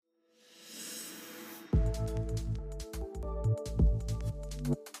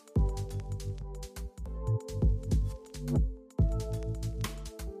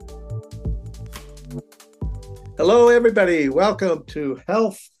Hello, everybody. Welcome to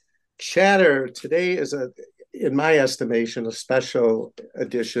Health Chatter. Today is in my estimation, a special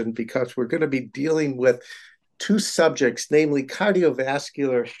edition because we're going to be dealing with two subjects, namely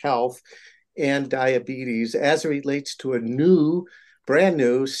cardiovascular health and diabetes, as it relates to a brand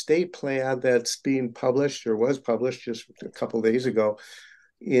new state plan that's being published or was published just a couple of days ago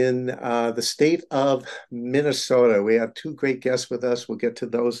in the state of Minnesota. We have two great guests with us. We'll get to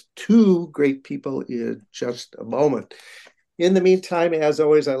those two great people in just a moment. In the meantime, as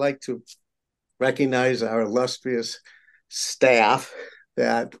always, I like to recognize our illustrious staff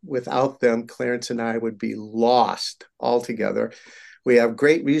that without them, Clarence and I would be lost altogether. We have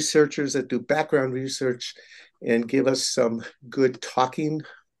great researchers that do background research and give us some good talking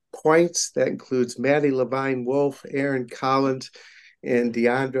points. That includes Maddie Levine Wolf, Aaron Collins, and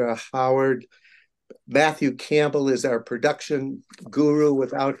Deandra Howard. Matthew Campbell is our production guru.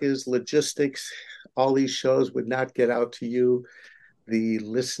 Without his logistics, all these shows would not get out to you, the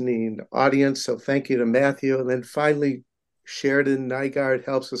listening audience. So thank you to Matthew. And then finally, Sheridan Nygaard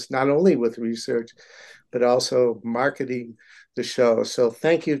helps us not only with research, but also marketing the show. So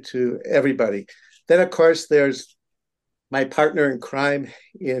thank you to everybody. Then, of course, there's my partner in crime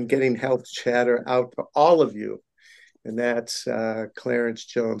in getting Health Chatter out to all of you, and that's Clarence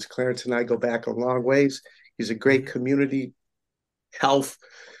Jones. Clarence and I go back a long ways. He's a great community health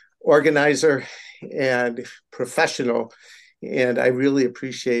organizer and professional, and I really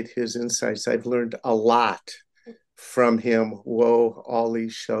appreciate his insights. I've learned a lot from him. Whoa, all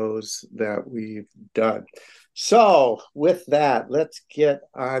these shows that we've done. So with that, let's get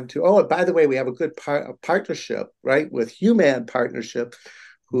on to, and by the way, we have a good partnership, right, with Human Partnership,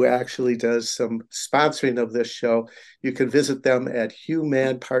 who actually does some sponsoring of this show. You can visit them at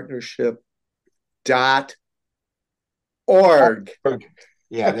humanpartnership.org.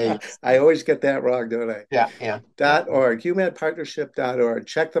 Yeah, I always get that wrong, don't I? yeah. .org, humanpartnership.org.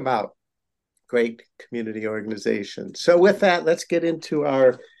 Check them out. Great community organization. So with that, let's get into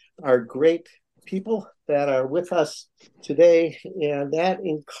our great people that are with us today. And that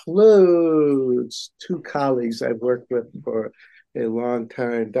includes two colleagues I've worked with for a long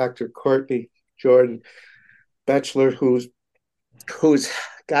time, Dr. Courtney Jordan Batchelor, who's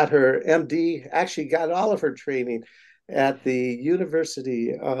got her MD, actually got all of her training at the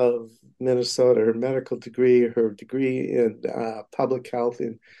University of Minnesota, her medical degree, her degree in public health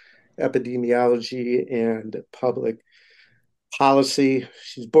and epidemiology and public policy.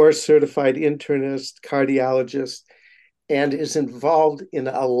 She's board certified internist, cardiologist, and is involved in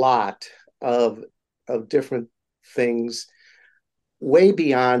a lot of different things, way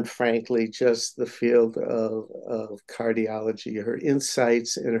beyond, frankly, just the field of cardiology. Her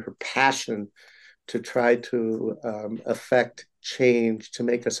insights and her passion to try to affect change to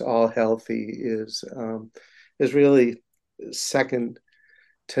make us all healthy is really second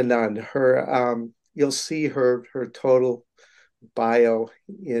to none. You'll see her total bio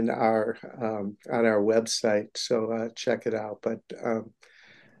in our on our website, so check it out. But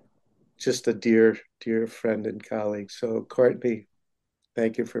just a dear friend and colleague. So Courtney,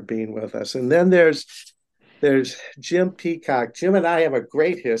 thank you for being with us. And then there's Jim Peacock. Jim and I have a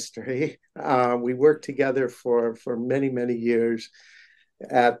great history. We worked together for many years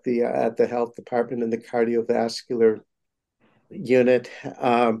at the health department in the cardiovascular unit.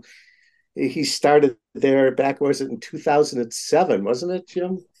 He started there back, was it in 2007, wasn't it,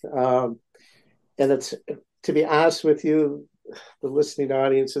 Jim? And it's, to be honest with you, the listening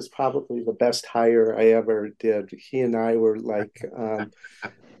audience is probably the best hire I ever did. He and I were like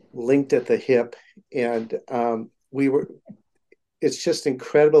linked at the hip, and it's just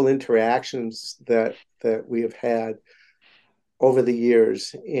incredible interactions that we have had over the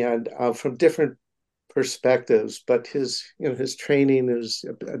years, and from different perspectives. But his training is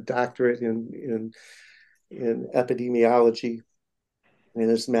a doctorate in epidemiology and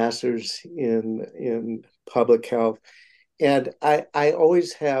his master's in public health. And I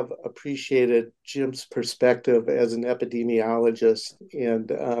always have appreciated Jim's perspective as an epidemiologist.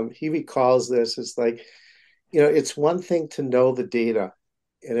 And he recalls this as like, it's one thing to know the data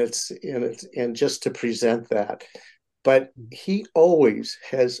and just to present that. But he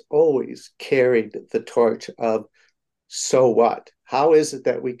has always carried the torch of, so what? How is it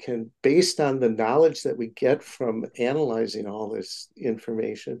that we can, based on the knowledge that we get from analyzing all this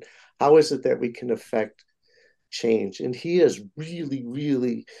information, how is it that we can affect change? And he has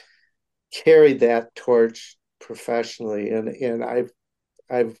really carried that torch professionally, and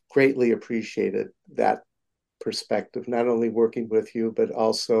I've greatly appreciated that perspective, not only working with you, but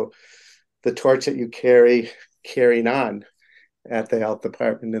also the torch that you carrying on at the health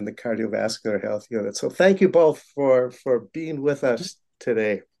department in the cardiovascular health unit. So thank you both for being with us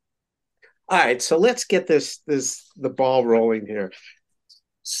today. All right, so let's get the ball rolling here.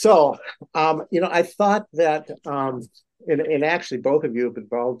 So, I thought that, and actually both of you have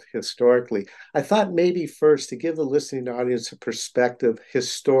involved historically. I thought maybe first to give the listening audience a perspective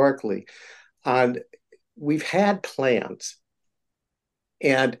historically on we've had plans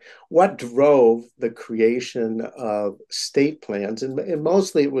and what drove the creation of state plans. And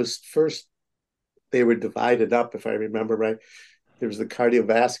mostly it was first, they were divided up, if I remember right. There was the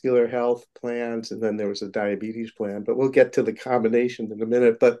cardiovascular health plans, and then there was a diabetes plan. But we'll get to the combination in a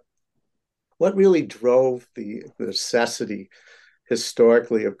minute. But what really drove the necessity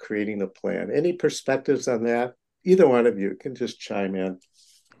historically of creating a plan? Any perspectives on that? Either one of you can just chime in.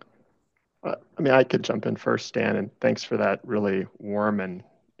 I mean, I could jump in first, Stan, and thanks for that really warm and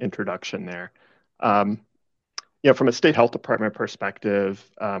introduction there. Um, from a state health department perspective,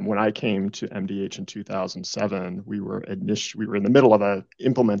 when I came to MDH in 2007, we were in the middle of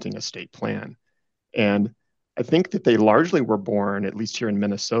implementing a state plan, and I think that they largely were born, at least here in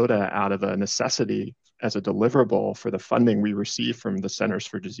Minnesota, out of a necessity as a deliverable for the funding we receive from the Centers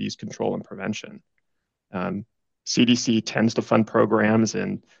for Disease Control and Prevention. CDC tends to fund programs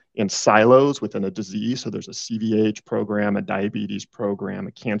in silos within a disease. So there's a CVH program, a diabetes program,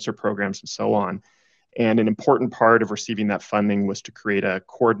 a cancer programs, and so on. And an important part of receiving that funding was to create a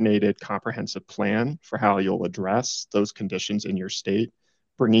coordinated, comprehensive plan for how you'll address those conditions in your state,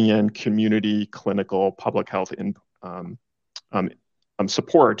 bringing in community, clinical, public health um, um,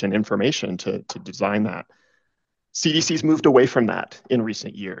 support and information to design that. CDC's moved away from that in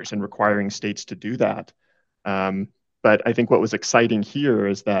recent years and requiring states to do that. Um, but I think what was exciting here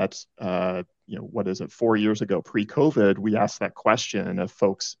is that, what is it, 4 years ago, pre-COVID, we asked that question of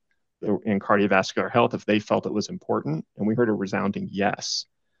folks in cardiovascular health if they felt it was important. And we heard a resounding yes.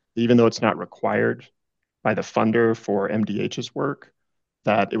 Even though it's not required by the funder for MDH's work,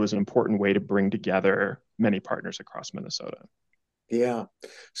 that it was an important way to bring together many partners across Minnesota. Yeah.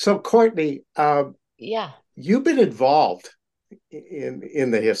 So, Courtney, Yeah. you've been involved in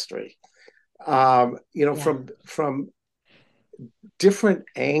the history, Yeah. from different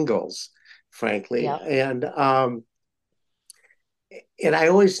angles, frankly, Yep. and I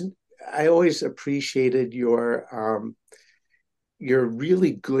always appreciated your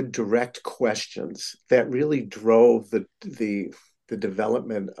really good direct questions that really drove the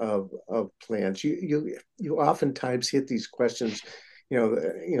development of plans. You oftentimes hit these questions,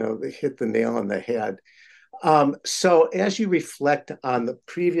 they hit the nail on the head. So as you reflect on the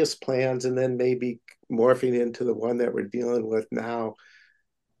previous plans and then maybe morphing into the one that we're dealing with now,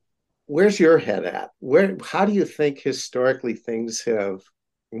 where's your head at? How do you think historically things have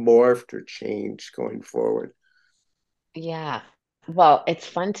morphed or changed going forward? Yeah. Well, it's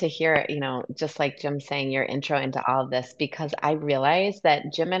fun to hear, just like Jim saying your intro into all of this, because I realized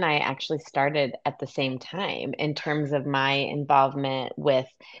that Jim and I actually started at the same time in terms of my involvement with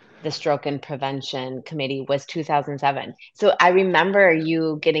the Stroke and Prevention Committee was 2007. So I remember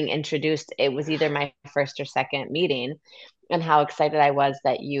you getting introduced. It was either my first or second meeting, and how excited I was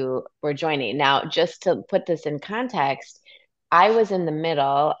that you were joining. Now, just to put this in context, I was in the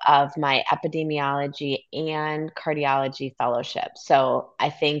middle of my epidemiology and cardiology fellowship. So I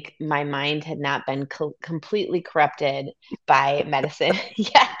think my mind had not been completely corrupted by medicine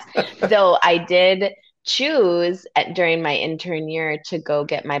yet. So I did choose during my intern year to go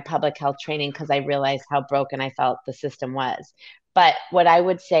get my public health training because I realized how broken I felt the system was. But what I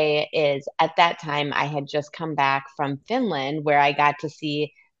would say is at that time, I had just come back from Finland where I got to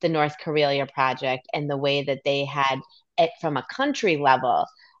see the North Karelia project and the way that they had it from a country level,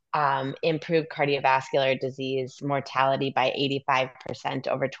 improved cardiovascular disease mortality by 85%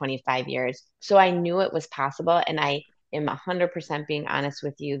 over 25 years. So I knew it was possible. And I am 100% being honest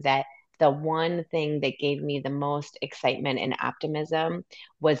with you that the one thing that gave me the most excitement and optimism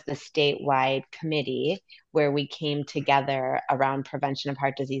was the statewide committee where we came together around prevention of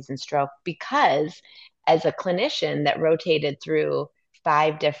heart disease and stroke. Because as a clinician that rotated through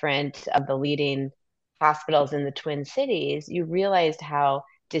 5 different of the leading hospitals in the Twin Cities, you realized how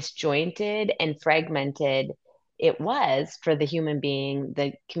disjointed and fragmented it was for the human being,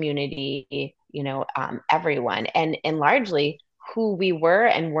 the community, everyone, and largely who we were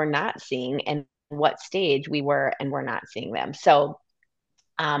and were not seeing, and what stage we were and were not seeing them. So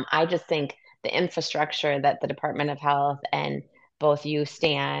I just think the infrastructure that the Department of Health and both you,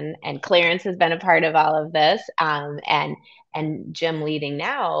 Stan, and Clarence has been a part of all of this, and Jim leading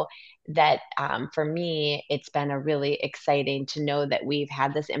now, that for me, it's been a really exciting to know that we've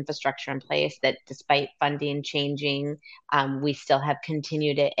had this infrastructure in place that despite funding changing, we still have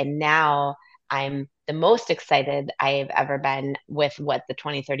continued it. And now I'm the most excited I've ever been with what the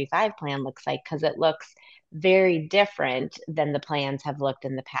 2035 plan looks like, because it looks very different than the plans have looked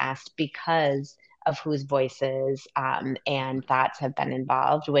in the past because of whose voices and thoughts have been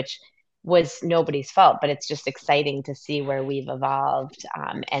involved, which was nobody's fault, but it's just exciting to see where we've evolved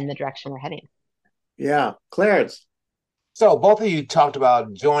and the direction we're heading. Yeah, Clarence. So both of you talked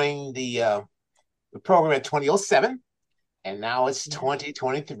about joining the program at 2007, and now it's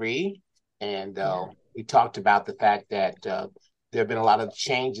 2023. And we talked about the fact that there have been a lot of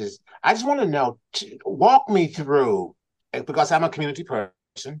changes. I just want to know, walk me through, because I'm a community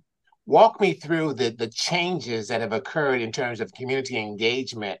person, walk me through the changes that have occurred in terms of community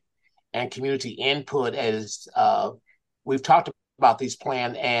engagement and community input as we've talked about these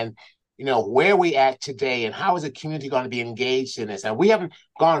plans and where we at today and how is the community going to be engaged in this. And we haven't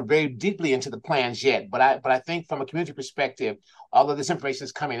gone very deeply into the plans yet, but I think from a community perspective, although this information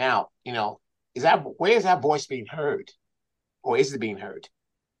is coming out, where is that voice being heard, or is it being heard?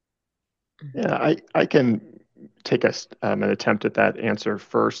 Yeah, I can take an attempt at that answer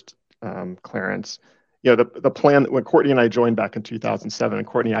first, Clarence. The plan when Courtney and I joined back in 2007, and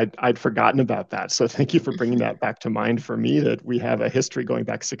Courtney, I'd forgotten about that. So thank you for bringing that back to mind for me, that we have a history going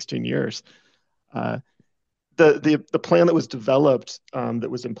back 16 years. The plan that was developed, that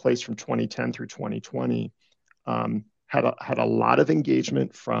was in place from 2010 through 2020, had a lot of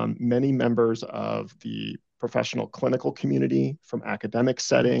engagement from many members of the professional clinical community, from academic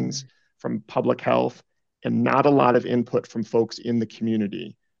settings, from public health, and not a lot of input from folks in the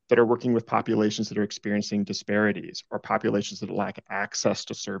community that are working with populations that are experiencing disparities or populations that lack access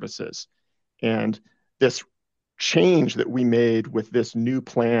to services. And this change that we made with this new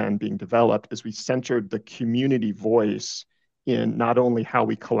plan being developed is we centered the community voice in not only how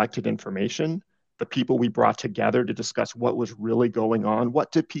we collected information, the people we brought together to discuss what was really going on,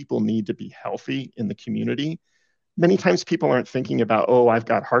 what do people need to be healthy in the community. Many times people aren't thinking about, oh, I've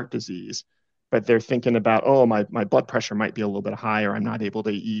got heart disease, but they're thinking about, oh, my blood pressure might be a little bit high, or I'm not able to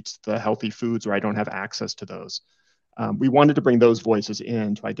eat the healthy foods, or I don't have access to those. We wanted to bring those voices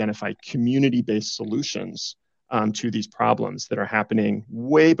in to identify community-based solutions to these problems that are happening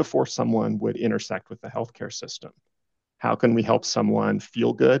way before someone would intersect with the healthcare system. How can we help someone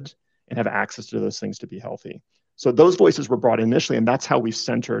feel good and have access to those things to be healthy? So those voices were brought initially, and that's how we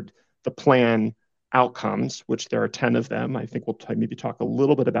centered the plan outcomes, which there are 10 of them. I think we'll maybe talk a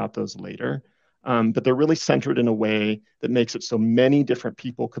little bit about those later. But they're really centered in a way that makes it so many different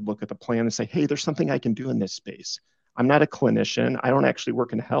people could look at the plan and say, hey, there's something I can do in this space. I'm not a clinician. I don't actually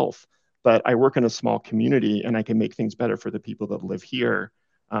work in health, but I work in a small community and I can make things better for the people that live here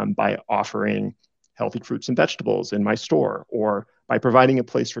by offering healthy fruits and vegetables in my store, or by providing a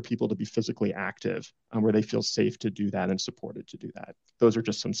place for people to be physically active where they feel safe to do that and supported to do that. Those are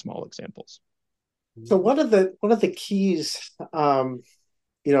just some small examples. So one of the keys,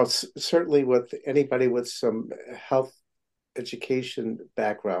 certainly with anybody with some health education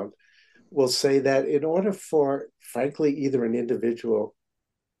background, will say that in order for, frankly, either an individual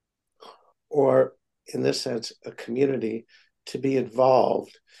or, in this sense, a community to be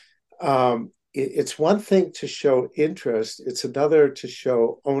involved, it's one thing to show interest, it's another to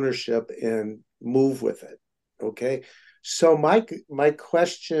show ownership and move with it. Okay, so my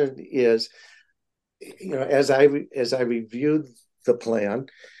question is, as I reviewed the plan,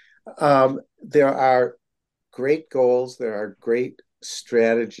 there are great goals, there are great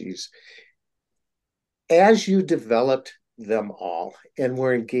strategies. As you developed them all and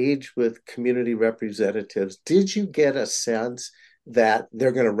were engaged with community representatives, did you get a sense that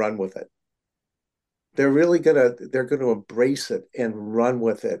they're going to run with it? They're going to embrace it and run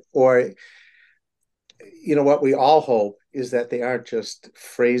with it? Or, what we all hope is that they aren't just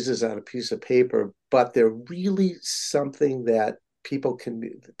phrases on a piece of paper, but they're really something that people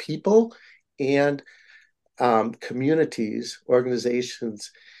and communities,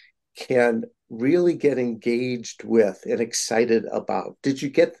 organizations can really get engaged with and excited about. Did you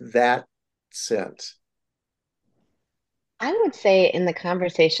get that sense? I would say in the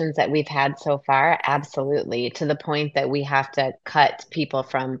conversations that we've had so far, absolutely, to the point that we have to cut people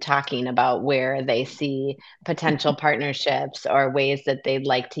from talking about where they see potential partnerships or ways that they'd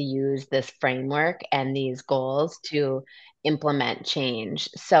like to use this framework and these goals to implement change.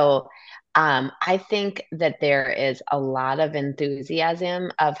 So I think that there is a lot of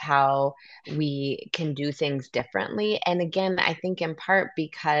enthusiasm of how we can do things differently. And again, I think in part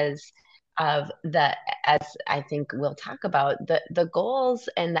because of as I think we'll talk about, the goals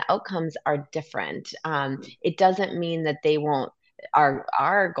and the outcomes are different. It doesn't mean that they won't.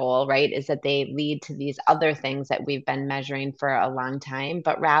 Our goal, right, is that they lead to these other things that we've been measuring for a long time.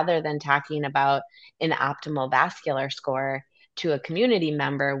 But rather than talking about an optimal vascular score to a community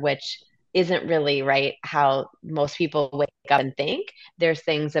member, which isn't really right how most people wake up and think. There's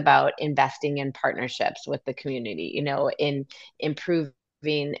things about investing in partnerships with the community, in improving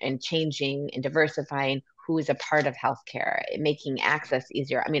and changing and diversifying who is a part of healthcare, making access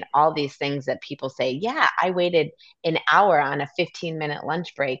easier. I mean, all these things that people say, yeah, I waited an hour on a 15-minute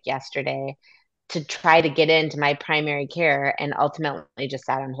lunch break yesterday to try to get into my primary care and ultimately just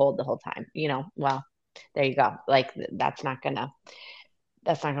sat on hold the whole time. Well, there you go. Like that's not going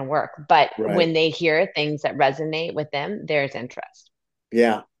to work. But Right. when they hear things that resonate with them, there's interest.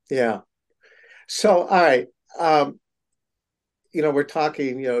 Yeah. Yeah. So, all right. We're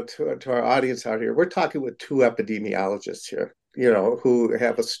talking, to our audience out here, we're talking with two epidemiologists here, who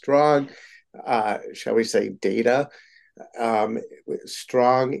have a strong, shall we say, data, um,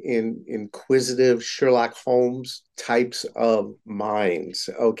 strong in inquisitive Sherlock Holmes types of minds.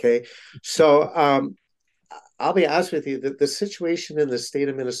 Okay. So, I'll be honest with you that the situation in the state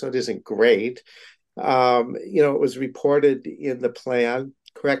of Minnesota isn't great. It was reported in the plan,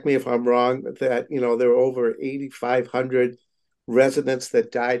 correct me if I'm wrong, that, there were over 8,500 residents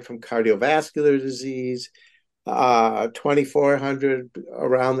that died from cardiovascular disease, 2,400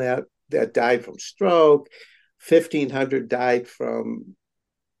 around that died from stroke, 1,500 died from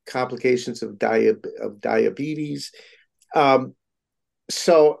complications of diabetes. Um,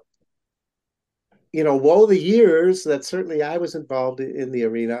 so, woe the years that certainly I was involved in the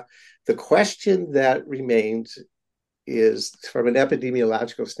arena. The question that remains is, from an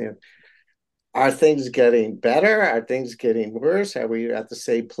epidemiological standpoint, are things getting better? Are things getting worse? Are we at the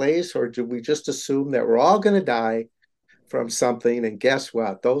same place? Or do we just assume that we're all going to die from something? And guess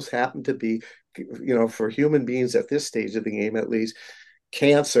what? Those happen to be, for human beings at this stage of the game, at least,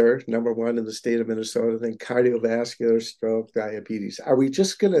 cancer, number one in the state of Minnesota, then cardiovascular, stroke, diabetes. Are we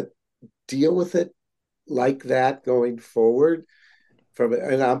just going to deal with it like that going forward?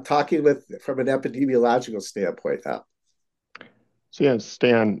 And I'm talking from an epidemiological standpoint now. So yeah,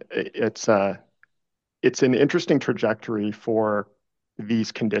 Stan, it's an interesting trajectory for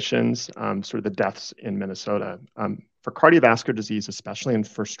these conditions, sort of the deaths in Minnesota. For cardiovascular disease, especially, and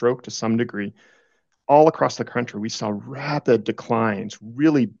for stroke to some degree, all across the country, we saw rapid declines,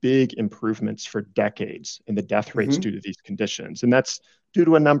 really big improvements for decades in the death rates due to these conditions. And that's due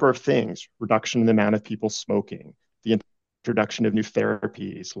to a number of things: reduction in the amount of people smoking, the introduction of new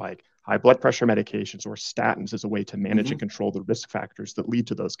therapies like high blood pressure medications or statins as a way to manage and control the risk factors that lead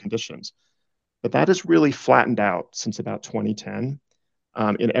to those conditions. But that has really flattened out since about 2010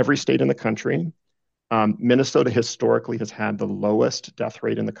 in every state in the country. Minnesota historically has had the lowest death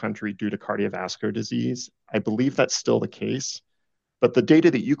rate in the country due to cardiovascular disease. I believe that's still the case. But the data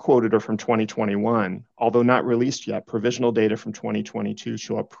that you quoted are from 2021, although not released yet. Provisional data from 2022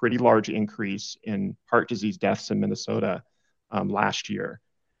 show a pretty large increase in heart disease deaths in Minnesota last year.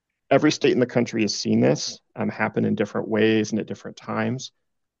 Every state in the country has seen this happen in different ways and at different times.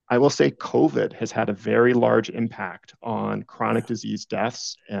 I will say COVID has had a very large impact on chronic disease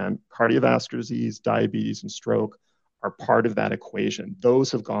deaths, and cardiovascular disease, diabetes, and stroke are part of that equation.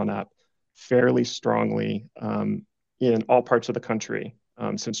 Those have gone up fairly strongly in all parts of the country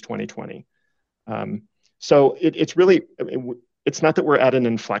since 2020. So it's really, it's not that we're at an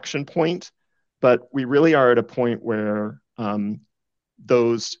inflection point, but we really are at a point where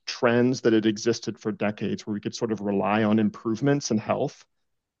those trends that had existed for decades, where we could sort of rely on improvements in health,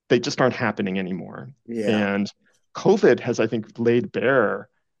 they just aren't happening anymore. Yeah. And COVID has, I think, laid bare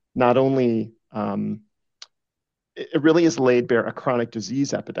not only, it really has laid bare a chronic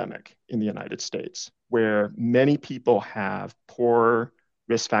disease epidemic in the United States, where many people have poor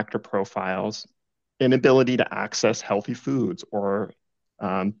risk factor profiles, inability to access healthy foods or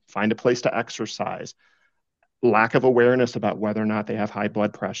find a place to exercise, lack of awareness about whether or not they have high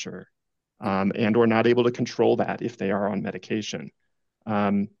blood pressure, and or not able to control that if they are on medication.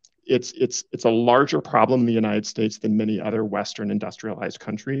 It's a larger problem in the United States than many other Western industrialized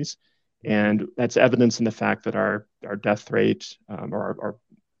countries. And that's evidence in the fact that our death rate or our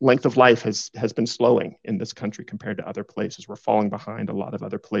length of life has been slowing in this country compared to other places. We're falling behind a lot of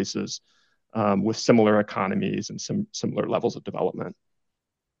other places with similar economies and similar levels of development.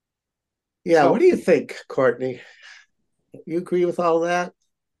 Yeah, what do you think, Courtney? You agree with all that?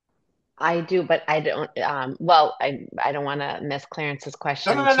 I do, but I don't, well, I don't want to miss Clarence's No, no,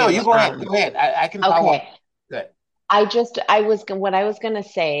 question no, no. too. You go ahead. Go ahead. I can follow up. Okay. Good. What I was going to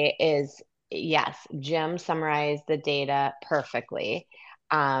say is, yes, Jim summarized the data perfectly.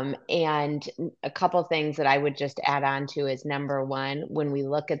 And a couple things that I would just add on to is number one, when we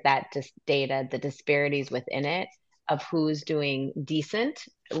look at that data, the disparities within it of who's doing decent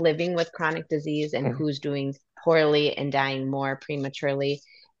living with chronic disease and who's doing poorly and dying more prematurely,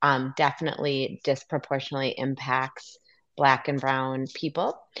 definitely disproportionately impacts Black and Brown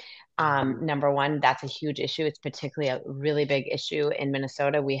people. Number one, that's a huge issue. It's particularly a really big issue in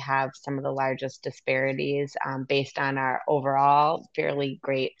Minnesota. We have some of the largest disparities based on our overall fairly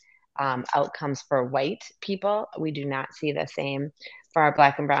great outcomes for white people. We do not see the same for our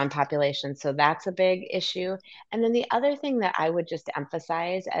Black and Brown population. So that's a big issue. And then the other thing that I would just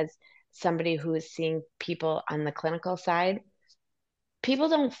emphasize as somebody who is seeing people on the clinical side, people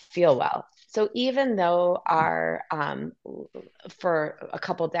don't feel well. So even though our for a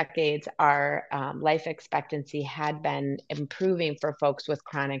couple decades our life expectancy had been improving for folks with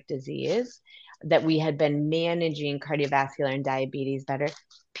chronic disease, that we had been managing cardiovascular and diabetes better,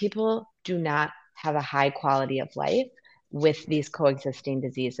 people do not have a high quality of life with these coexisting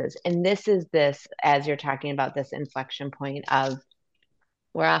diseases. And this is this, as you're talking about this inflection point of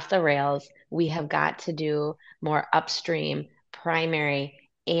we're off the rails. We have got to do more upstream, primary,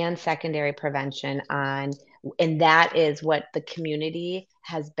 and secondary prevention on, and that is what the community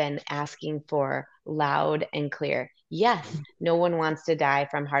has been asking for loud and clear. Yes, no one wants to die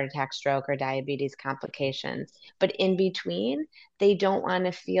from heart attack, stroke, or diabetes complications, but in between, they don't want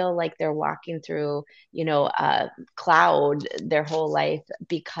to feel like they're walking through, a cloud their whole life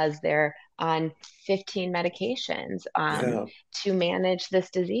because they're on 15 medications. Yeah. To manage this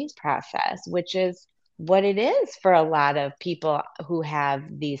disease process, which is what it is for a lot of people who have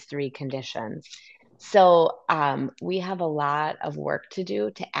these three conditions. So we have a lot of work to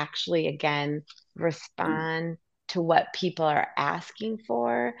do to actually, again, respond to what people are asking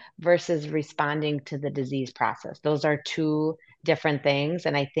for versus responding to the disease process. Those are two different things.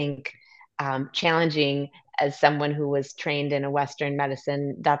 And I think challenging as someone who was trained in a Western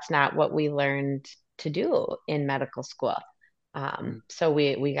medicine, that's not what we learned to do in medical school. So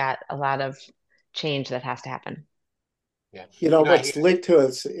we got a lot of change that has to happen. Yeah. What's linked to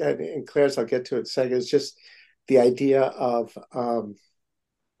it, and Clarence, I'll get to it in a second, is just the idea of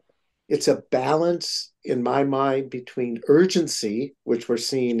it's a balance in my mind between urgency, which we're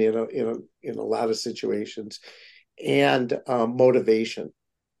seeing in a lot of situations, and motivation.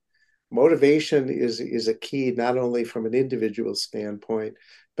 Motivation is a key, not only from an individual standpoint,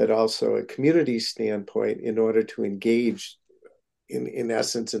 but also a community standpoint in order to engage in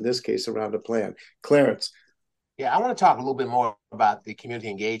essence, in this case, around a plan. Clarence. Yeah, I want to talk a little bit more about the community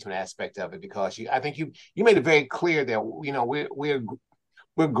engagement aspect of it because I think you made it very clear that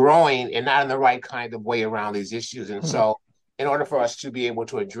we're growing and not in the right kind of way around these issues, and so in order for us to be able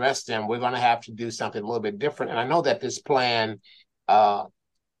to address them, we're going to have to do something a little bit different. And I know that this plan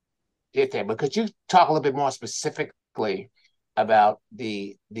did that, but could you talk a little bit more specifically about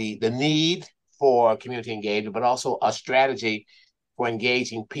the need for community engagement, but also a strategy for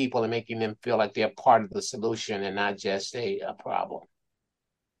engaging people and making them feel like they're part of the solution and not just a problem?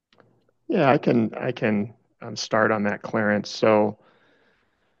 Yeah, I can start on that, Clarence. So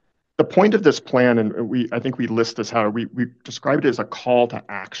the point of this plan, and I think we list this how we described it as a call to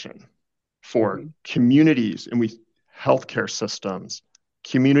action for communities and healthcare systems,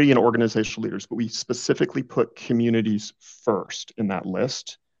 community and organizational leaders, but we specifically put communities first in that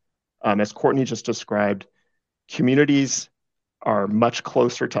list. As Courtney just described, communities are much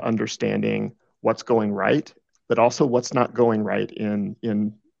closer to understanding what's going right, but also what's not going right in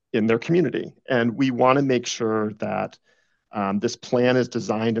their community. And we want to make sure that this plan is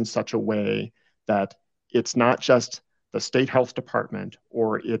designed in such a way that it's not just the state health department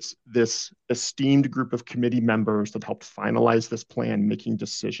or it's this esteemed group of committee members that helped finalize this plan making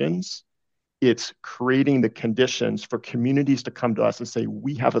decisions. It's creating the conditions for communities to come to us and say,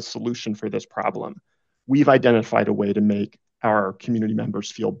 we have a solution for this problem. We've identified a way to make our community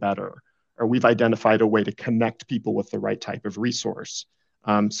members feel better, or we've identified a way to connect people with the right type of resource.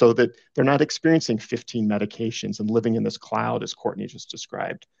 So that they're not experiencing 15 medications and living in this cloud, as Courtney just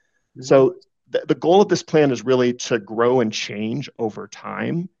described. So the goal of this plan is really to grow and change over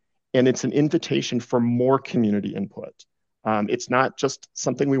time. And it's an invitation for more community input. It's not just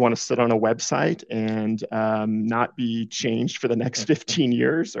something we want to sit on a website and not be changed for the next 15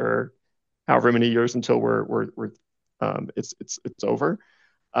 years or however many years until it's over.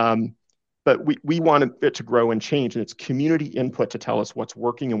 but we want it to grow and change, and it's community input to tell us what's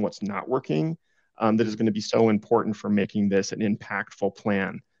working and what's not working that is going to be so important for making this an impactful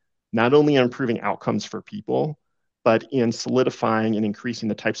plan, not only in improving outcomes for people, but in solidifying and increasing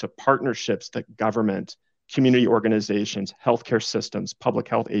the types of partnerships that government, community organizations, healthcare systems, public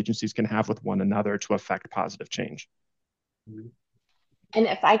health agencies can have with one another to affect positive change. And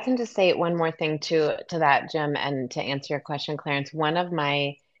if I can just say one more thing to that, Jim, and to answer your question, Clarence, one of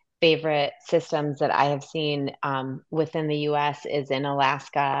my favorite systems that I have seen within the U.S. is in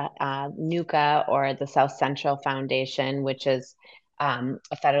Alaska, NUCA, or the South Central Foundation, which is a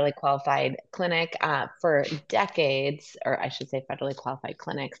federally qualified clinic. For decades, or I should say federally qualified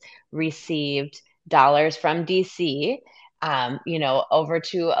clinics, received dollars from DC, over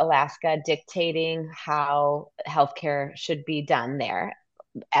to Alaska, dictating how healthcare should be done there.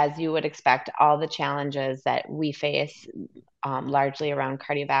 As you would expect, all the challenges that we face, largely around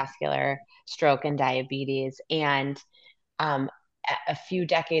cardiovascular, stroke, and diabetes. And um, a few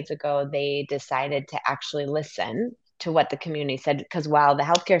decades ago, they decided to actually listen to what the community said, because while the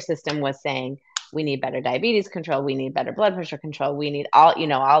healthcare system was saying, we need better diabetes control, we need better blood pressure control, we need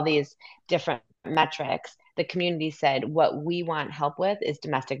all these different metrics, the community said, what we want help with is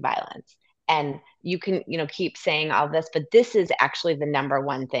domestic violence. And you can, keep saying all this, but this is actually the number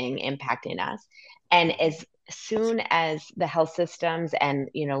one thing impacting us. And as soon as the health systems and,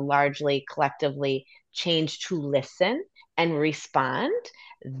 largely collectively change to listen and respond,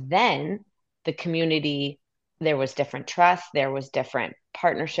 then the community, there was different trust, there was different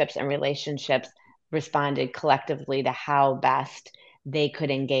partnerships and relationships, responded collectively to how best they could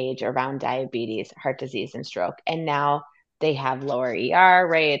engage around diabetes, heart disease, and stroke. And now they have lower ER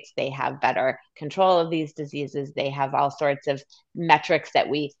rates, they have better control of these diseases, they have all sorts of metrics that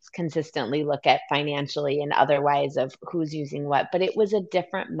we consistently look at financially and otherwise of who's using what. But it was a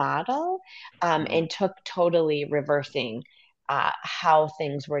different model, and took totally reversing how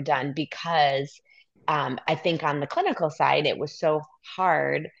things were done, because I think on the clinical side, it was so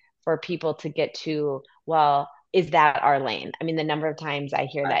hard for people to get to, well, is that our lane? I mean, the number of times I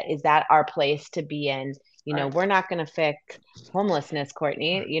hear that, is that our place to be in? We're not going to fix homelessness,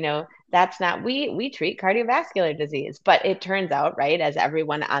 Courtney. That's not, we treat cardiovascular disease. But it turns out, right, as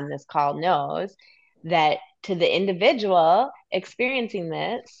everyone on this call knows, that to the individual experiencing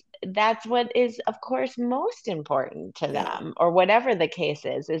this, that's what is, of course, most important to them, or whatever the case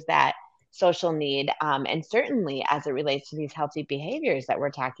is that social need. And certainly as it relates to these healthy behaviors that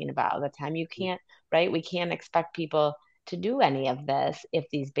we're talking about all the time, right? We can't expect people to do any of this if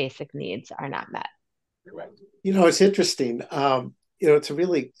these basic needs are not met. Right. It's interesting. It's a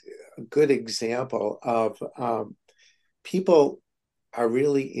really good example of people are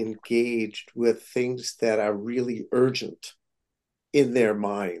really engaged with things that are really urgent in their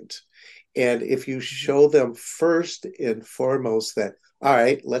mind. And if you show them first and foremost that, all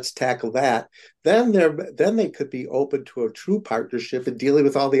right, let's tackle that, then they could be open to a true partnership in dealing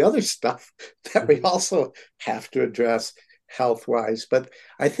with all the other stuff that we also have to address health-wise. But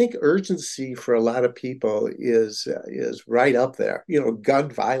I think urgency for a lot of people is right up there. Gun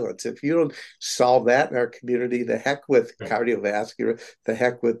violence. If you don't solve that in our community, the heck with cardiovascular, the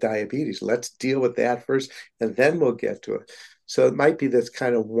heck with diabetes. Let's deal with that first, and then we'll get to it. So it might be this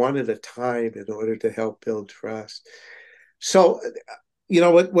kind of one at a time in order to help build trust. So,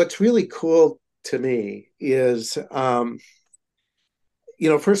 what's really cool to me is, first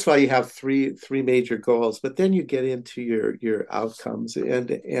of all, you have three major goals, but then you get into your outcomes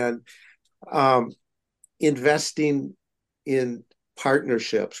and investing in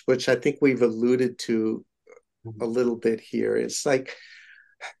partnerships, which I think we've alluded to a little bit here. It's like,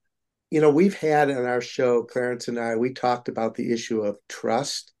 we've had on our show, Clarence and I, we talked about the issue of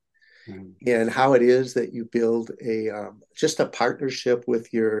trust and how it is that you build just a partnership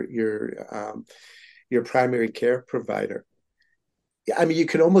with your primary care provider. I mean, you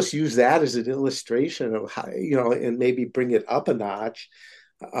can almost use that as an illustration of how, and maybe bring it up a notch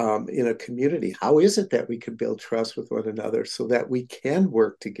in a community. How is it that we can build trust with one another so that we can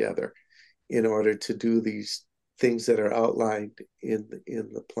work together in order to do these things that are outlined in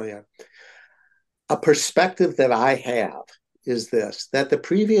the plan? A perspective that I have is this, that the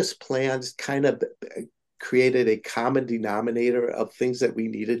previous plans kind of created a common denominator of things that we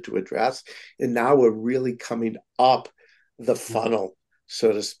needed to address. And now we're really coming up the funnel,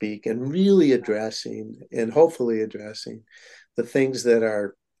 so to speak, and really addressing and hopefully addressing the things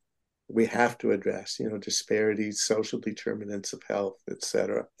that we have to address, disparities, social determinants of health, et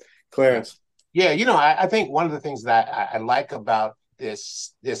cetera. Clarence. Yeah, I think one of the things that I like about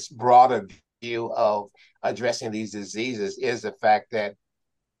this broader view of addressing these diseases is the fact that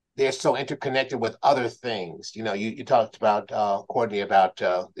they're so interconnected with other things. You talked about Courtney about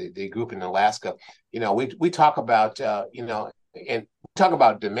the group in Alaska. We talk about and we talk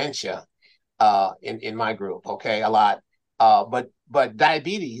about dementia in my group, okay, a lot. But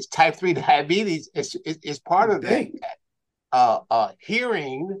diabetes, type 3 diabetes is part of that.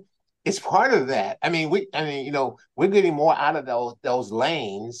 Hearing is part of that. We're getting more out of those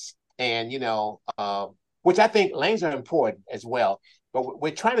lanes, and which I think lanes are important as well. But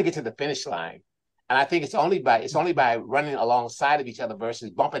we're trying to get to the finish line, and I think it's only by running alongside of each other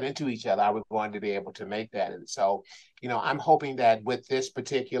versus bumping into each other are we going to be able to make that. And so, I'm hoping that with this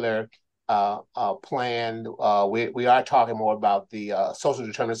particular plan, we are talking more about the social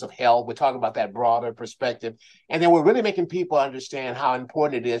determinants of health. We're talking about that broader perspective, and then we're really making people understand how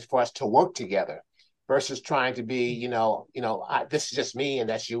important it is for us to work together versus trying to be, this is just me and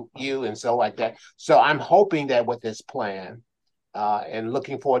that's you, and so like that. So I'm hoping that with this plan, and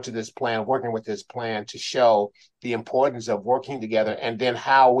looking forward to this plan, working with this plan to show the importance of working together, and then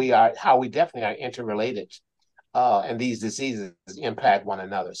how we definitely are interrelated, and these diseases impact one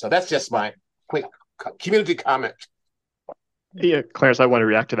another. So that's just my quick community comment. Yeah, Clarence, I want to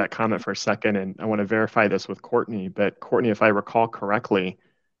react to that comment for a second, and I want to verify this with Courtney. But Courtney, if I recall correctly,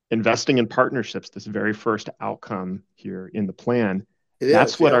 investing in partnerships, this very first outcome here in the plan,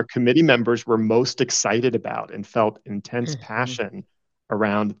 that's what our committee members were most excited about and felt intense passion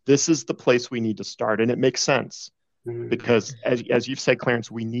around. This is the place we need to start. And it makes sense because, as you've said,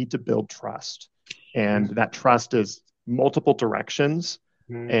 Clarence, we need to build trust. And that trust is multiple directions.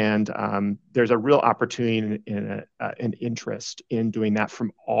 And there's a real opportunity and an interest in doing that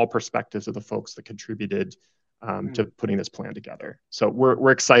from all perspectives of the folks that contributed to putting this plan together. So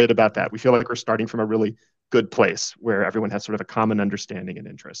we're excited about that. We feel like we're starting from a really good place where everyone has sort of a common understanding and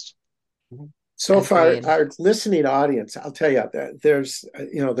interest. So for our listening audience, I'll tell you that there's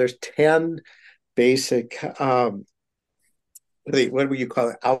 10 basic what do you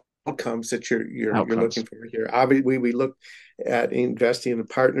call it, outcomes that you're looking for here. Obviously, we look at investing in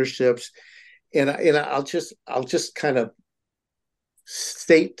partnerships, and I'll just kind of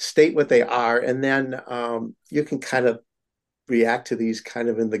state what they are, and then you can kind of react to these kind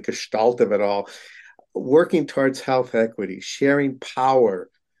of in the gestalt of it all. Working towards health equity, sharing power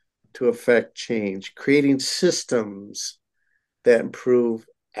to affect change, creating systems that improve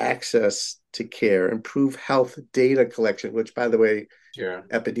access to care, improve health data collection, which, by the way,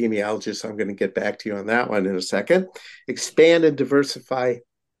 epidemiologist, I'm going to get back to you on that one in a second. Expand and diversify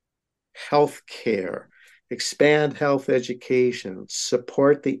health care, expand health education,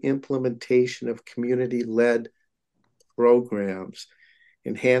 support the implementation of community-led programs,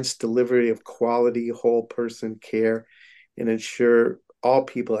 enhance delivery of quality whole person care, and ensure all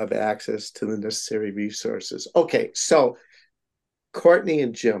people have access to the necessary resources. Okay, so Courtney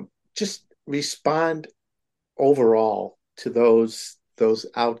and Jim, just respond overall to those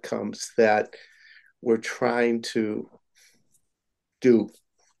outcomes that we're trying to do.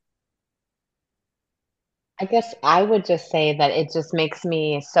 I guess I would just say that it just makes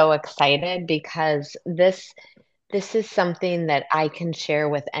me so excited because this is something that I can share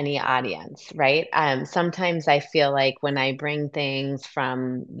with any audience, right? Sometimes I feel like when I bring things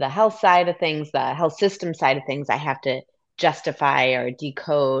from the health side of things, the health system side of things, I have to justify or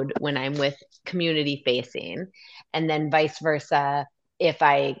decode when I'm with community facing. And then vice versa, if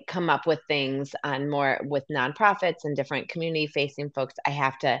I come up with things on more with nonprofits and different community facing folks, I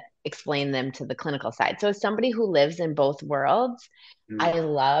have to explain them to the clinical side. So as somebody who lives in both worlds, I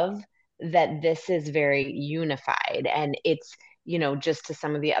love that this is very unified, and it's, just to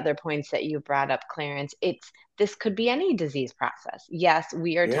some of the other points that you brought up, Clarence, this could be any disease process. Yes,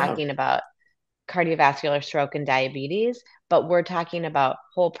 we are talking about cardiovascular, stroke, and diabetes, but we're talking about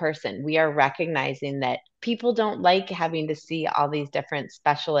whole person. We are recognizing that people don't like having to see all these different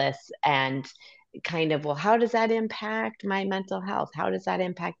specialists and kind of, well, how does that impact my mental health? How does that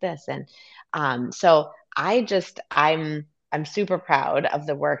impact this? And so I'm super proud of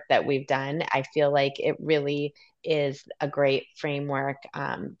the work that we've done. I feel like it really is a great framework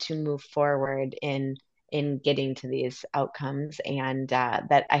to move forward in getting to these outcomes, and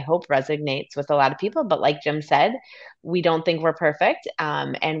that I hope resonates with a lot of people. But like Jim said, we don't think we're perfect,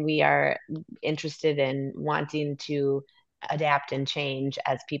 and we are interested in wanting to adapt and change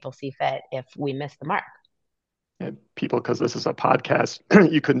as people see fit if we miss the mark. And people, because this is a podcast,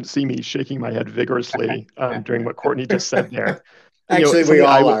 you couldn't see me shaking my head vigorously during what Courtney just said there. Actually, we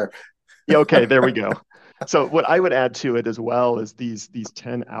all are. Yeah, okay, there we go. So what I would add to it as well is these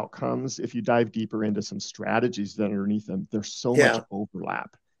 10 outcomes. If you dive deeper into some strategies that are underneath them, there's so much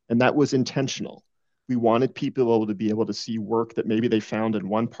overlap. And that was intentional. We wanted people to be able to see work that maybe they found in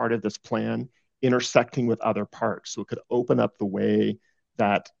one part of this plan intersecting with other parts. So it could open up the way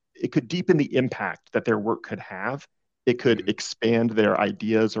that it could deepen the impact that their work could have. It could expand their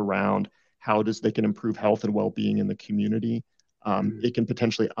ideas around how they can improve health and well-being in the community. It can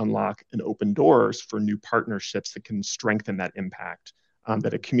potentially unlock and open doors for new partnerships that can strengthen that impact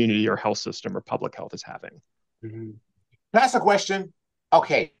that a community or health system or public health is having. Can I ask a question?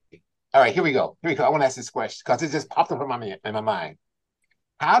 Okay. All right, here we go. I want to ask this question because it just popped up in my mind.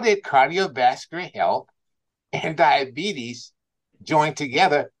 How did cardiovascular health and diabetes join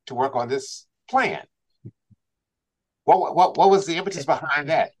together to work on this plan? What was the impetus behind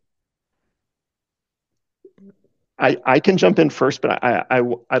that? I can jump in first, but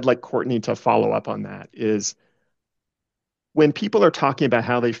I'd like Courtney to follow up on that. Is when people are talking about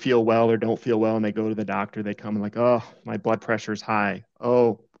how they feel well or don't feel well and they go to the doctor, they come and like, oh, my blood pressure's high.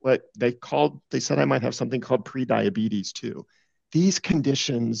 Oh, what they said I might have something called prediabetes too. These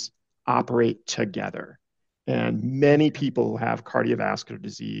conditions operate together. And many people who have cardiovascular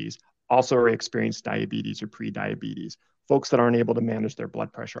disease also experience diabetes or prediabetes. Folks that aren't able to manage their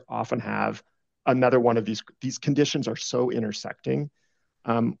blood pressure often have another one of these. These conditions are so intersecting.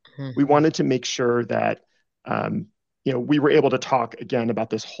 We wanted to make sure that we were able to talk again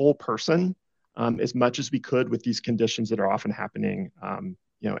about this whole person as much as we could with these conditions that are often happening,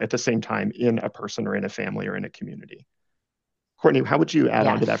 at the same time in a person or in a family or in a community. Courtney, how would you add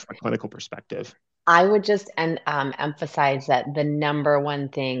on to that from a clinical perspective? I would just emphasize that the number one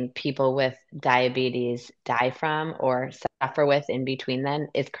thing people with diabetes die from or suffer with in between then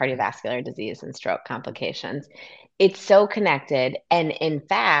is cardiovascular disease and stroke complications. It's so connected. And in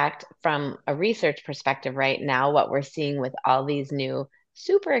fact, from a research perspective right now, what we're seeing with all these new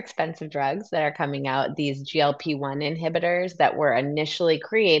super expensive drugs that are coming out, these GLP-1 inhibitors that were initially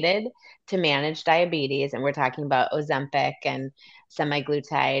created to manage diabetes, and we're talking about Ozempic and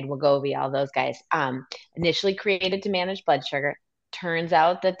semaglutide, Wegovy, all those guys, initially created to manage blood sugar. Turns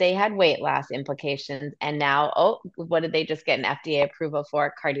out that they had weight loss implications. And now, what did they just get an FDA approval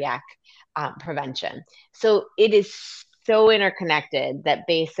for? Cardiac prevention. So it is so interconnected that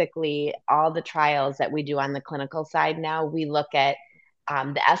basically all the trials that we do on the clinical side now, we look at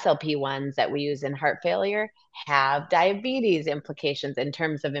the SLP1s that we use in heart failure have diabetes implications in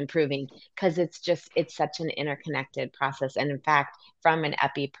terms of improving, because it's such an interconnected process. And in fact, from an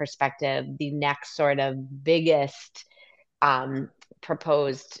epi perspective, the next sort of biggest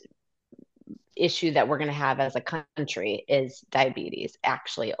proposed issue that we're going to have as a country is diabetes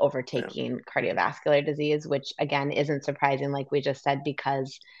actually overtaking cardiovascular disease, which again isn't surprising, like we just said,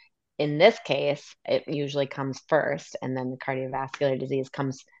 because in this case, it usually comes first, and then the cardiovascular disease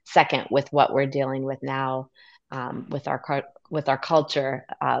comes second with what we're dealing with now with our culture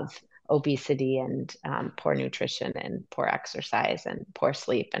of obesity and poor nutrition and poor exercise and poor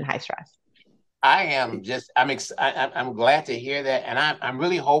sleep and high stress. I'm glad to hear that, and I'm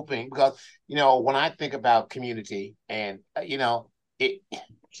really hoping, because when I think about community and this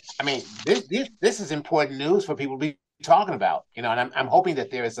is important news for people to be talking about, and I'm hoping that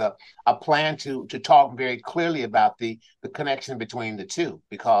there is a plan to talk very clearly about the connection between the two,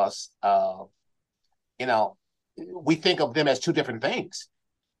 because we think of them as two different things.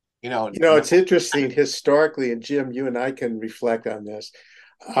 It's interesting historically, and Jim, you and I can reflect on this.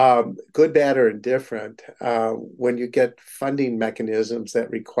 Good, bad, or indifferent, when you get funding mechanisms that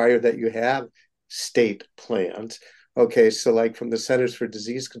require that you have state plans. Okay, so like from the Centers for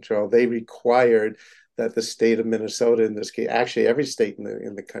Disease Control, they required that the state of Minnesota, in this case, actually every state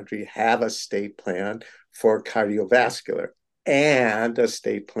in the country, have a state plan for cardiovascular and a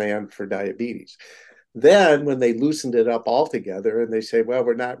state plan for diabetes. Then when they loosened it up altogether and they say, well,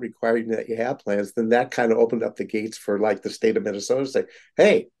 we're not requiring that you have plans, then that kind of opened up the gates for like the state of Minnesota to say,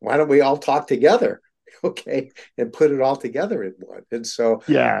 hey, why don't we all talk together? Okay, and put it all together in one. And so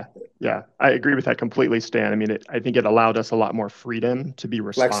yeah, I agree with that completely, Stan. I mean, I think it allowed us a lot more freedom to be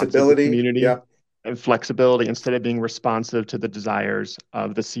responsive to the community and flexibility, instead of being responsive to the desires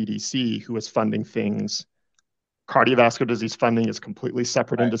of the CDC, who is funding things. Cardiovascular disease funding is completely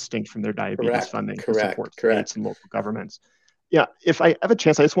separate and distinct from their diabetes funding to support states and local governments. Yeah, if I have a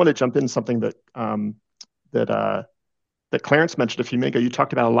chance, I just want to jump in something that Clarence mentioned a few minutes ago. You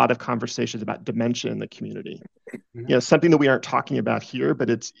talked about a lot of conversations about dementia in the community. Something that we aren't talking about here, but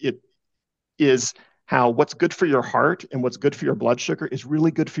it is how what's good for your heart and what's good for your blood sugar is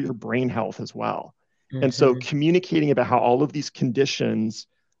really good for your brain health as well. And so communicating about how all of these conditions,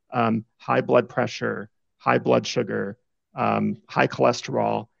 high blood pressure, high blood sugar, high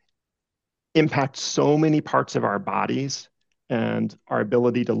cholesterol, impact so many parts of our bodies and our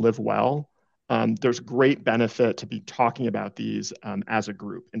ability to live well. there's great benefit to be talking about these as a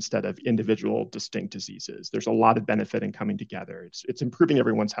group instead of individual distinct diseases. There's a lot of benefit in coming together. It's improving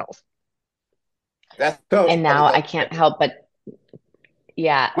everyone's health. And now I can't help but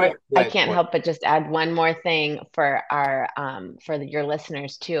Yeah, I can't Go ahead. help but just add one more thing for our for your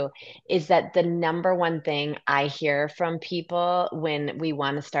listeners too, is that the number one thing I hear from people when we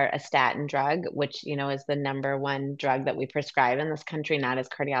want to start a statin drug, which is the number one drug that we prescribe in this country, not as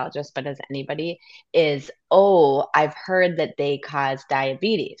cardiologists, but as anybody, is, oh, I've heard that they cause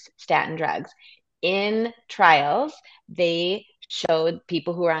diabetes, statin drugs. In trials, they showed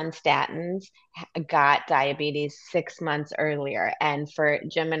people who are on statins got diabetes 6 months earlier. And for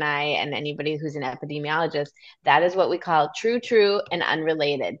Jim and I and anybody who's an epidemiologist, that is what we call true, and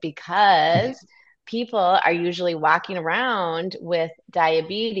unrelated, because people are usually walking around with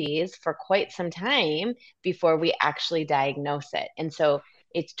diabetes for quite some time before we actually diagnose it. And so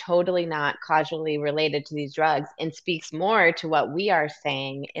it's totally not causally related to these drugs, and speaks more to what we are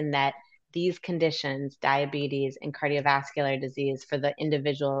saying, in that these conditions, diabetes and cardiovascular disease, for the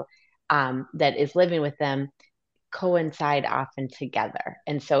individual that is living with them, coincide often together.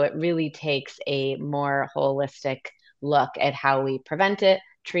 And so it really takes a more holistic look at how we prevent it,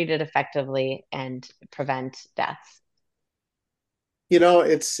 treat it effectively, and prevent deaths.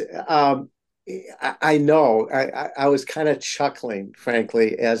 It's I know I was kind of chuckling,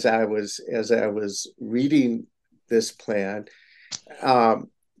 frankly, as I was reading this plan,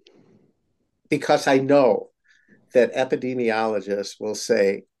 because I know that epidemiologists will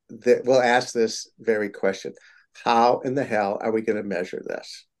say that will ask this very question: how in the hell are we going to measure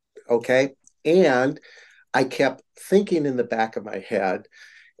this? Okay. And I kept thinking in the back of my head,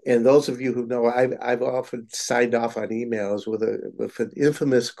 and those of you who know, I've often signed off on emails with an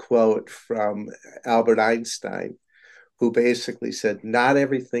infamous quote from Albert Einstein, who basically said, "Not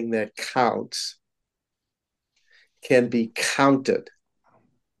everything that counts can be counted,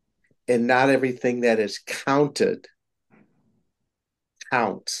 and not everything that is counted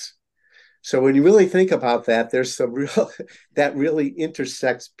counts." So when you really think about that, there's some real that really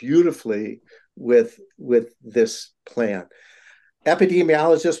intersects beautifully with this plan.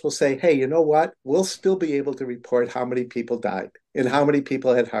 Epidemiologists will say, hey, you know what? We'll still be able to report how many people died, and how many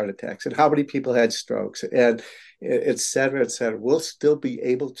people had heart attacks, and how many people had strokes, and et cetera, et cetera. We'll still be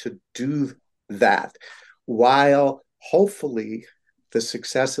able to do that, while hopefully the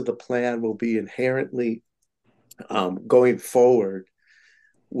success of the plan will be inherently going forward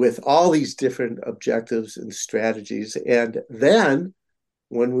with all these different objectives and strategies. And then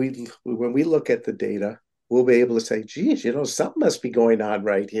when we look at the data, we'll be able to say, geez, something must be going on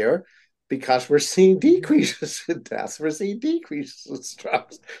right here, because we're seeing decreases in deaths. We're seeing decreases in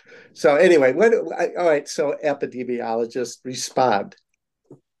strokes. So anyway, all right, so epidemiologists, respond.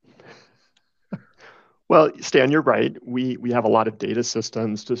 Well, Stan, you're right. We have a lot of data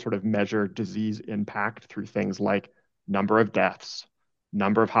systems to sort of measure disease impact through things like number of deaths,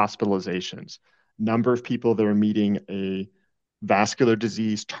 number of hospitalizations, number of people that are meeting a vascular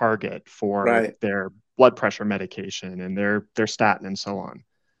disease target for their blood pressure medication and their statin and so on.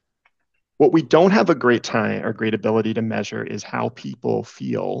 What we don't have a great time or great ability to measure is how people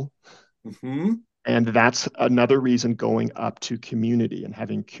feel. Mm-hmm. And that's another reason going up to community and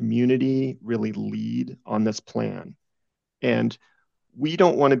having community really lead on this plan. And we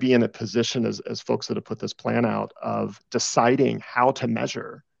don't want to be in a position as folks that have put this plan out of deciding how to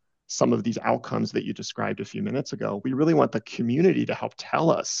measure some of these outcomes that you described a few minutes ago. We really want the community to help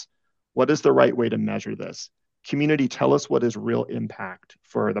tell us what is the right way to measure this. Community, tell us what is real impact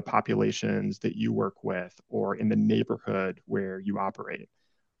for the populations that you work with or in the neighborhood where you operate.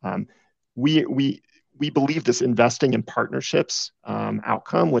 We believe this investing in partnerships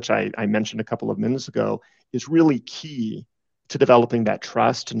outcome, which I mentioned a couple of minutes ago, is really key to developing that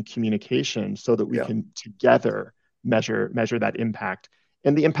trust and communication so that we can together measure that impact.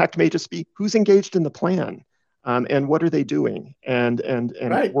 And the impact may just be who's engaged in the plan and what are they doing. And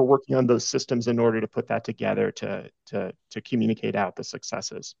we're working on those systems in order to put that together to communicate out the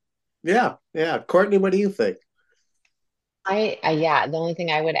successes. Yeah. Courtney, what do you think? The only thing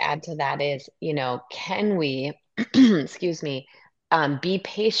I would add to that is, can we, excuse me, be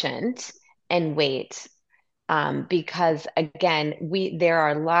patient and wait? Because again, there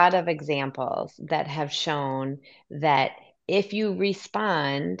are a lot of examples that have shown that if you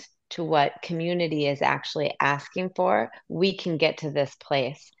respond to what community is actually asking for, we can get to this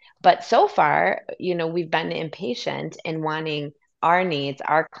place. But so far, we've been impatient in wanting our needs,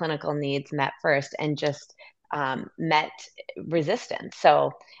 our clinical needs met first, and just met resistance.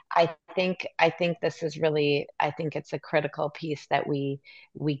 So I think this is really, I think it's a critical piece that we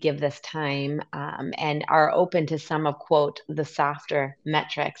give this time, and are open to some of, quote, the softer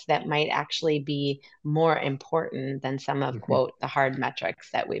metrics that might actually be more important than some of, quote, the hard metrics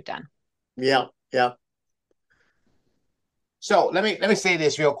that we've done. Yeah, yeah. So let me say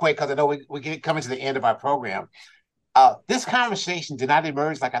this real quick, because I know we get coming to the end of our program. This conversation did not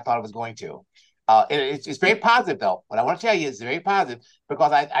emerge like I thought it was going to. It's very positive, though. What I want to tell you is very positive,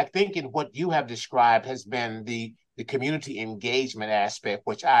 because I think in what you have described has been the community engagement aspect,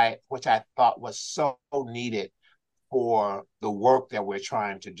 which I thought was so needed for the work that we're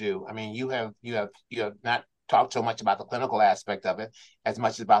trying to do. I mean, you have not talked so much about the clinical aspect of it as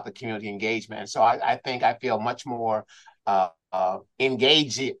much as about the community engagement. And so I think I feel much more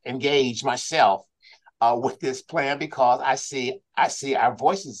engaged myself with this plan, because I see our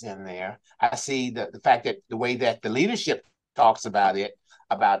voices in there. I see the fact that the way that the leadership talks about it,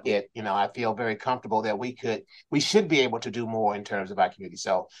 I feel very comfortable that we should be able to do more in terms of our community.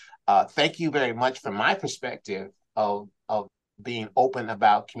 So thank you very much from my perspective of being open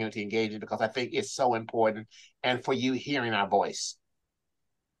about community engagement, because I think it's so important, and for you hearing our voice.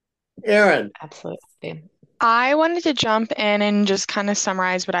 Erin. Absolutely. I wanted to jump in and just kind of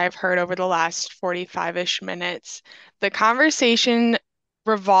summarize what I've heard over the last 45-ish minutes. The conversation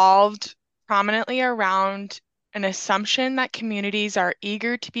revolved prominently around an assumption that communities are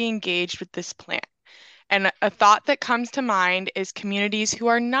eager to be engaged with this plan. And a thought that comes to mind is communities who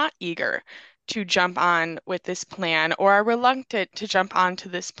are not eager to jump on with this plan or are reluctant to jump onto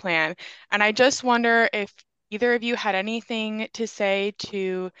this plan. And I just wonder if either of you had anything to say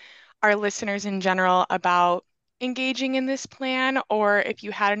to our listeners in general about engaging in this plan, or if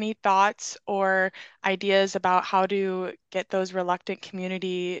you had any thoughts or ideas about how to get those reluctant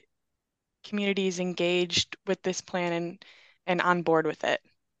communities engaged with this plan and on board with it.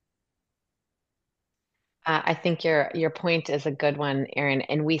 I think your point is a good one, Erin,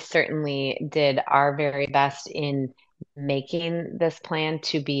 and we certainly did our very best in making this plan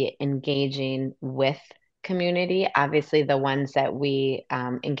to be engaging with community. Obviously, the ones that we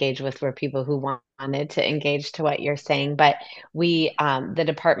engaged with were people who wanted to engage, to what you're saying, but the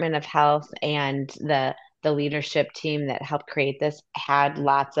Department of Health and the leadership team that helped create this had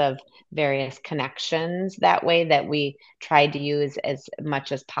lots of various connections that way that we tried to use as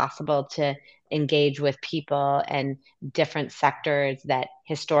much as possible to engage with people and different sectors that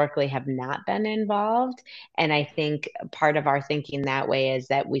historically have not been involved. And I think part of our thinking that way is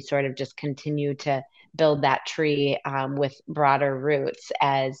that we sort of just continue to build that tree with broader roots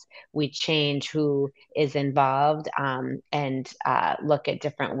as we change who is involved, and look at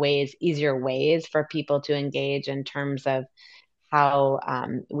different ways, easier ways for people to engage in terms of how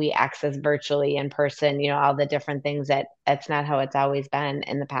we access virtually, in person, all the different things that's not how it's always been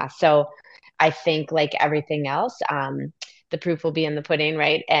in the past. So I think, like everything else, the proof will be in the pudding,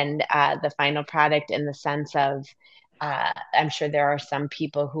 right? And the final product, in the sense of, I'm sure there are some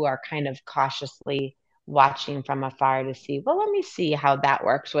people who are kind of cautiously watching from afar to see, well, let me see how that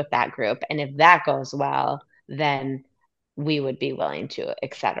works with that group. And if that goes well, then we would be willing to,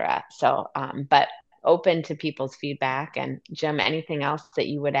 et cetera. So, but open to people's feedback. And Jim, anything else that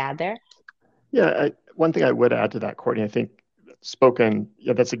you would add there? Yeah, one thing I would add to that, Courtney, I think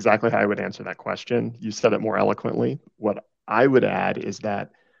that's exactly how I would answer that question. You said it more eloquently. What I would add is that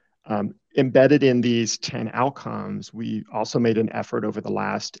embedded in these 10 outcomes, we also made an effort over the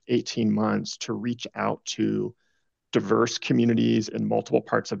last 18 months to reach out to diverse communities in multiple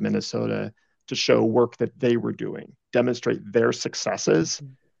parts of Minnesota to show work that they were doing, demonstrate their successes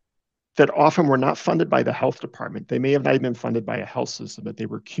that often were not funded by the health department. They may have not even been funded by a health system, but they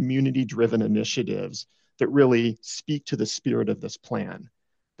were community-driven initiatives that really speak to the spirit of this plan.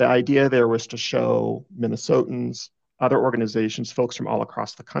 The idea there was to show Minnesotans, other organizations, folks from all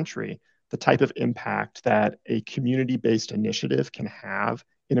across the country, the type of impact that a community-based initiative can have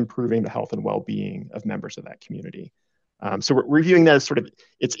in improving the health and well-being of members of that community. So we're viewing that as sort of,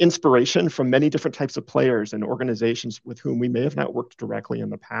 it's inspiration from many different types of players and organizations with whom we may have not worked directly in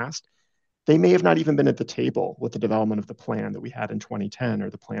the past. They may have not even been at the table with the development of the plan that we had in 2010 or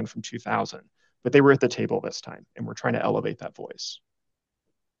the plan from 2000, but they were at the table this time, and we're trying to elevate that voice.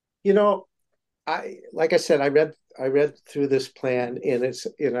 Like I said, I read through this plan, and it's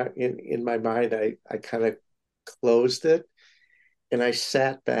in my mind, I kind of closed it, and I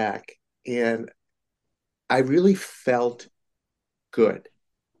sat back, and I really felt good.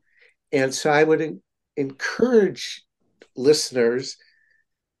 And so I would encourage listeners,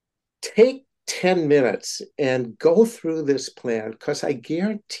 take 10 minutes and go through this plan, because I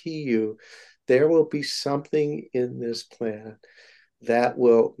guarantee you there will be something in this plan that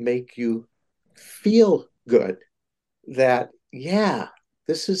will make you feel good, that, yeah,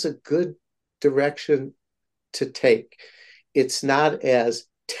 this is a good direction to take. It's not as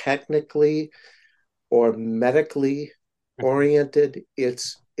technically or medically oriented.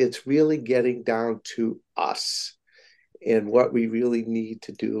 It's really getting down to us and what we really need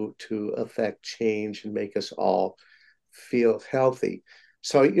to do to affect change and make us all feel healthy.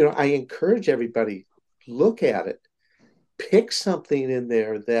 So, I encourage everybody, look at it, pick something in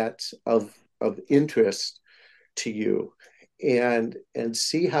there that's of interest to you, and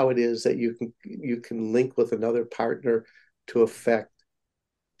see how it is that you can link with another partner to affect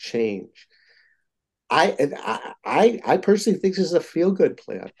change. I personally think this is a feel good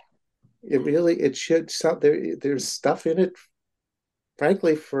plan. It should. There's stuff in it,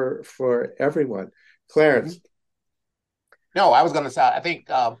 frankly, for everyone. Clarence. No, I was going to say, I think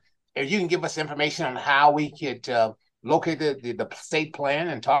if you can give us information on how we could locate the state plan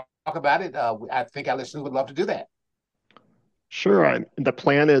and talk about it, I think our listeners would love to do that. Sure. The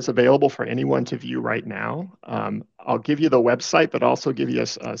plan is available for anyone to view right now. I'll give you the website, but also give you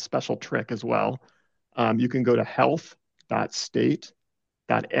a special trick as well. You can go to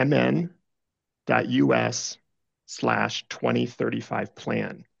health.state.mn.us/2035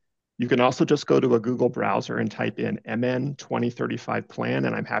 plan. You can also just go to a Google browser and type in MN 2035 plan,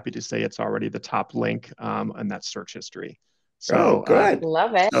 and I'm happy to say it's already the top link in that search history. So good.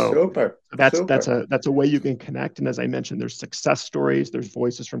 Love it. Super. That's a way you can connect. And as I mentioned, there's success stories, there's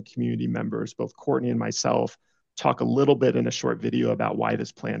voices from community members. Both Courtney and myself talk a little bit in a short video about why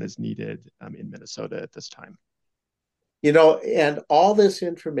this plan is needed in Minnesota at this time. And all this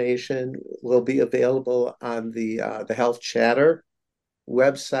information will be available on the Health Chatter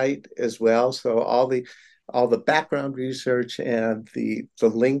website as well. So all the background research and the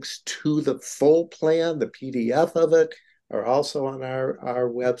links to the full plan, the PDF of it, are also on our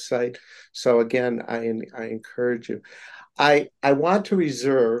website. So again, I encourage you. I want to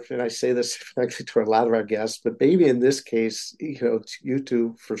reserve, and I say this frankly to a lot of our guests, but maybe in this case, to you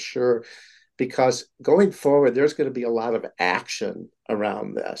two for sure, because going forward, there's going to be a lot of action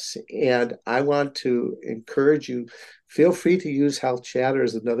around this. And I want to encourage you, feel free to use Health Chatter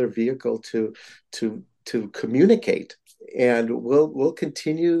as another vehicle to communicate. And we'll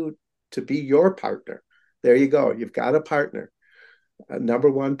continue to be your partner. There you go. You've got a partner, a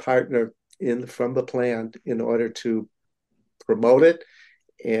number one partner from the plan, in order to promote it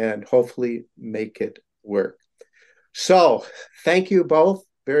and hopefully make it work. So thank you both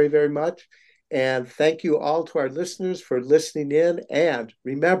very, very much. And thank you all to our listeners for listening in. And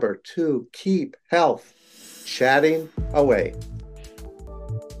remember to keep health chatting away.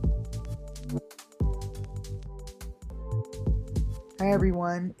 Hi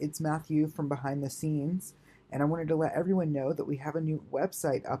everyone, it's Matthew from Behind the Scenes, and I wanted to let everyone know that we have a new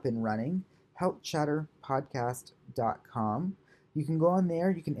website up and running, healthchatterpodcast.com. You can go on there,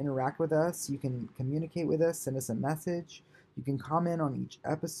 you can interact with us, you can communicate with us, send us a message, you can comment on each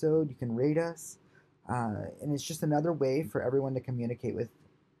episode, you can rate us, and it's just another way for everyone to communicate with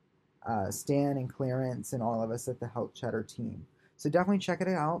Stan and Clarence and all of us at the Health Chatter team. So definitely check it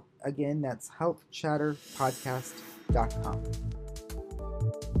out. Again, that's healthchatterpodcast.com.